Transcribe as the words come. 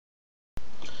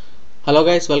Hello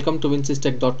guys, welcome to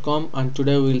winsystech.com, and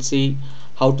today we will see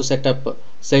how to set up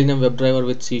Selenium WebDriver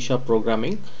with C#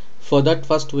 programming. For that,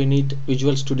 first we need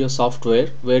Visual Studio software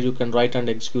where you can write and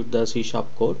execute the C#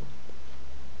 code.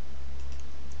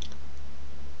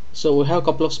 So we have a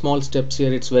couple of small steps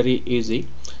here. It's very easy.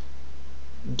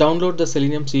 Download the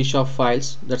Selenium C#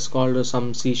 files, that's called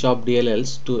some C#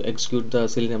 DLLs, to execute the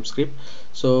Selenium script.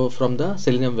 So from the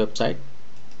Selenium website.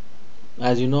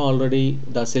 As you know already,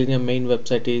 the Selenium main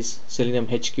website is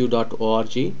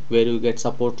seleniumhq.org, where you get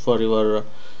support for your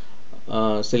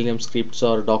Selenium scripts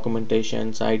or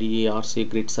documentations, IDE, RC,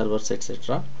 grid servers,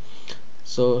 etc.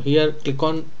 So here click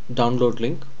on download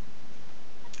link,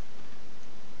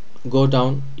 go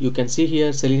down, you can see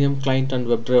here Selenium client and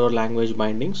WebDriver language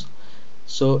bindings.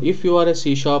 So if you are a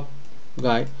C#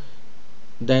 guy,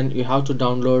 then you have to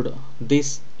download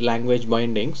these language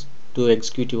bindings to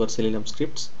execute your Selenium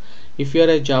scripts. If you are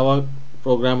a Java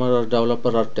programmer or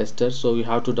developer or tester, so you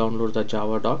have to download the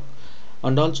Java doc,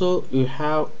 and also you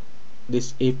have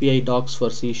this API docs for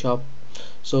C#.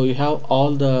 So you have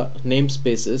all the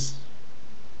namespaces,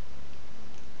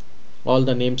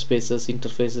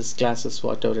 interfaces, classes,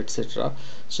 whatever, etc.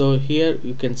 So here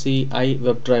you can see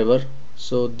WebDriver.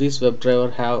 So this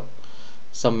WebDriver have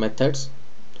some methods.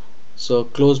 So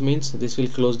close means this will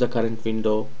close the current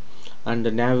window, and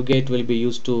the navigate will be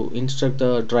used to instruct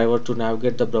the driver to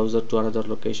navigate the browser to another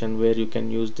location, where you can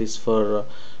use this for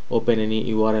open any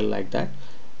URL like that.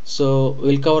 So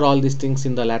we'll cover all these things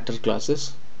in the later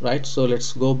classes, right? So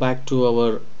let's go back to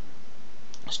our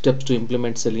steps to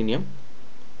implement Selenium.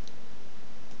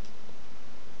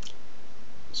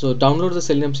 So download the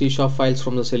Selenium C# files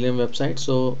from the Selenium website.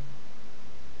 So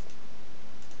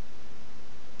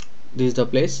this is the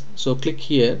place, so click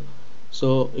here,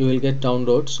 so you will get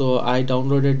download. So I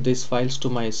downloaded these files to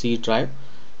my C drive,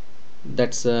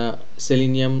 that's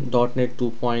selenium.net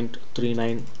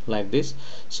 2.39, like this.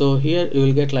 So here you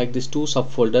will get like this two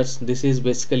subfolders. This is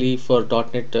basically for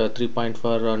 .net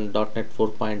 3.4 and .net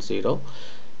 4.0.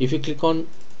 if you click on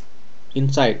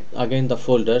inside again the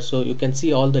folder, so you can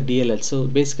see all the DLLs. So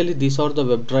basically these are the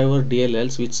WebDriver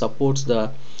DLLs which supports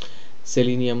the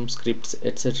Selenium scripts,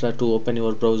 etc., to open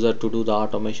your browser to do the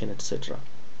automation, etc.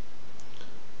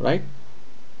 Right?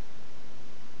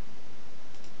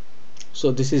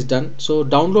 So this is done. So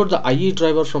download the IE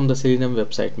driver from the Selenium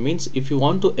website. Means if you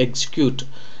want to execute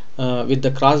with the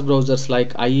cross browsers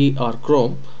like IE or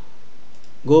Chrome,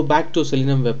 go back to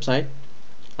Selenium website,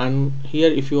 and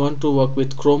here if you want to work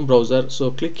with Chrome browser, so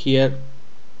click here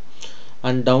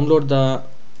and download the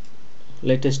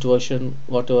latest version,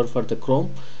 whatever, for the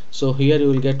Chrome. So here you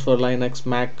will get for Linux,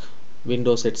 Mac,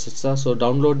 Windows, etc. So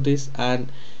download this and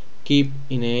keep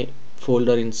in a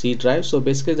folder in C drive. So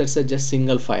basically that's a just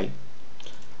single file,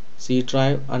 C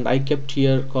drive, and I kept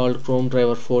here called Chrome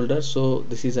driver folder. So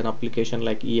this is an application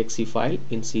like exe file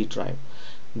in C drive.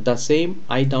 The same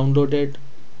I downloaded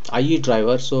IE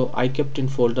driver, so I kept in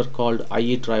folder called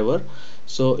IE driver.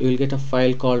 So you will get a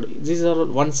file called, these are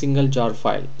one single jar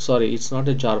file, sorry, it's not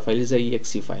a jar file, it's a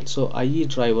exe file. So IE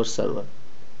driver server,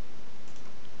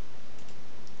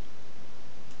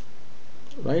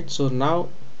 right? So now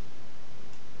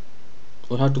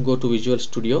we have to go to Visual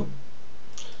Studio.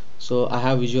 So I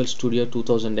have Visual Studio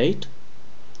 2008.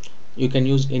 You can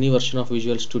use any version of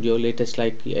Visual Studio, latest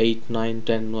like 8, 9,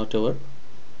 10, whatever.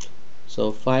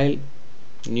 So file,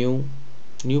 new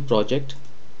project,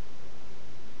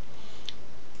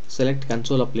 select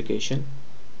console application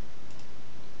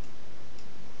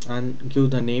and give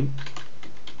the name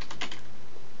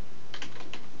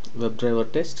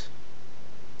WebDriver test.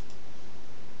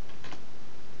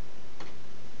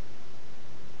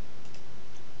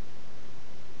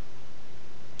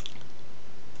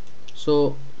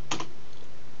 So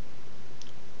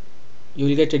you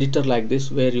will get editor like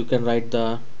this, where you can write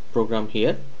the program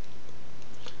here,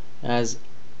 as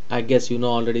I guess you know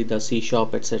already the C#,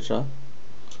 etc.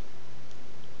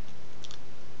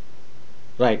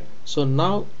 Right? So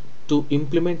now to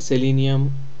implement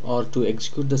Selenium or to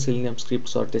execute the Selenium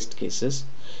scripts or test cases,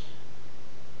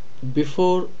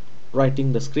 before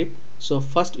writing the script, so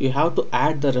first you have to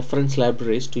add the reference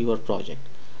libraries to your project.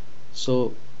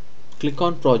 So click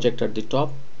on project at the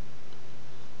top,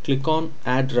 click on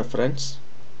add reference,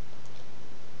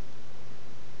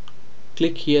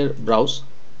 click here browse,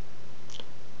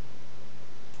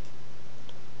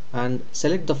 and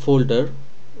select the folder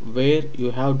where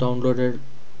you have downloaded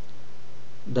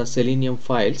the Selenium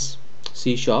files,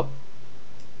 C#. Select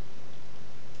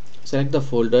the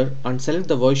folder and select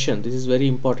the version. This is very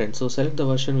important. So select the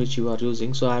version which you are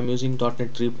using. So I am using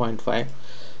 .NET 3.5.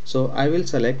 So I will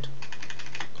select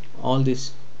all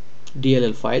these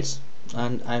DLL files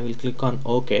and I will click on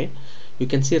OK. You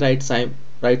can see right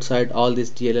side all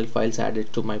these DLL files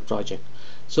added to my project.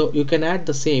 So you can add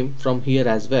the same from here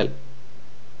as well.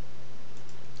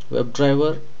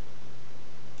 WebDriver,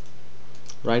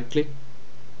 right click,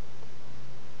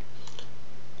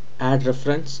 add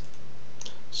reference.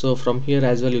 So from here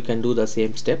as well you can do the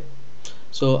same step.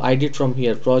 So I did from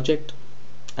here project,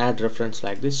 add reference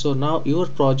like this. So now your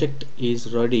project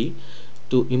is ready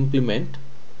to implement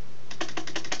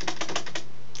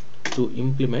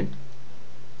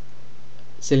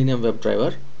Selenium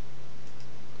WebDriver.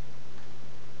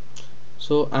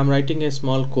 So I'm writing a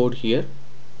small code here.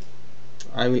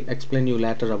 I will explain you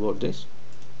later about this.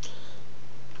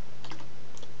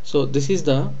 So this is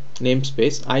the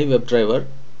namespace iWebDriver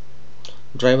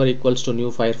driver equals to new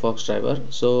Firefox driver.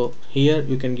 So here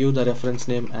you can give the reference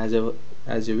name as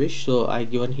you wish. So I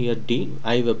given here D,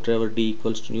 iWebDriver D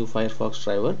equals to new Firefox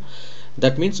driver.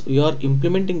 That means you are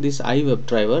implementing this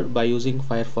iWebDriver by using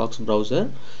Firefox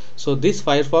browser. So this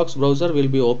Firefox browser will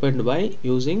be opened by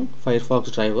using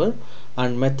Firefox driver,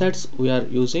 and methods we are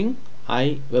using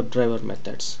iWebDriver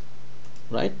methods,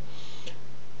 right?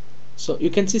 So you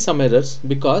can see some errors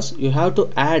because you have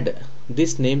to add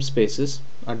these namespaces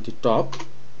at the top.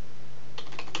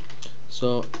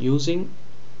 So using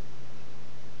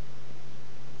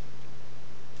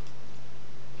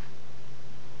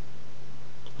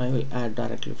I will add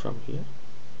directly from here.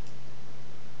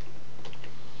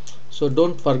 So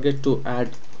don't forget to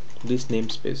add these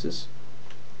namespaces.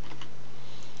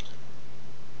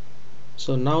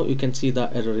 So now you can see the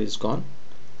error is gone.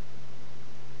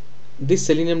 This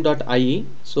selenium.ie,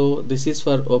 so this is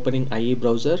for opening IE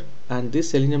browser, and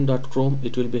this selenium.chrome,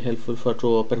 it will be helpful for to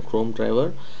open Chrome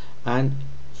driver, and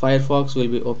Firefox will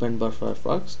be opened by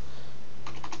Firefox.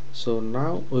 So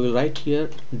now we will write here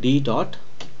d dot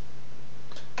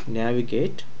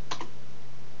navigate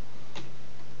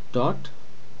dot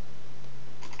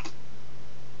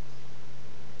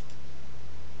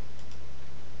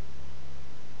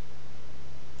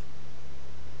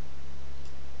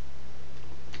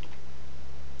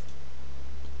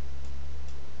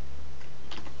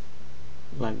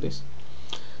like this.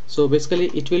 So basically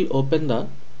it will open the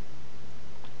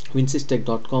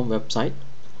winsystech.com website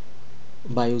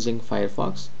by using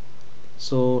Firefox.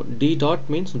 So d dot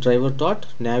means driver dot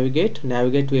navigate.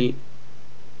 Navigate will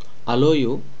allow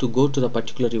you to go to the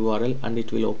particular URL and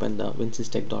it will open the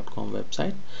winsystech.com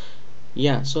website.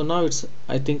 Yeah, so now it's,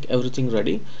 I think, everything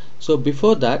ready. So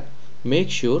before that, make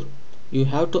sure you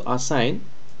have to assign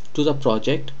to the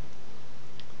project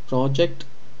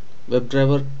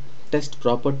WebDriver test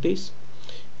properties.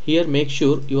 Here make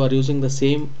sure you are using the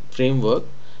same framework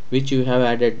which you have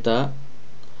added the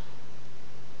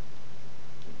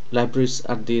libraries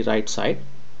at the right side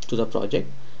to the project,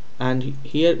 and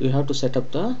here you have to set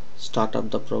up the startup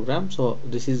the program. So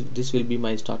this will be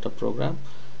my startup program.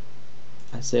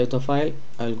 I save the file,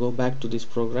 I will go back to this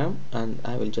program and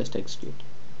I will just execute.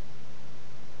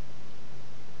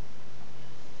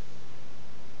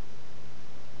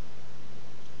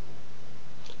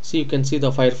 See, you can see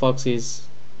the Firefox is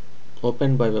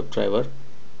opened by WebDriver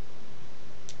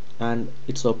and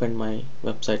it's opened my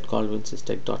website called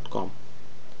winsystech.com.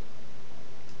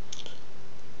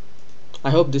 I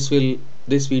hope this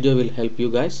video will help you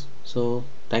guys. So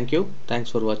thanks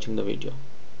for watching the video.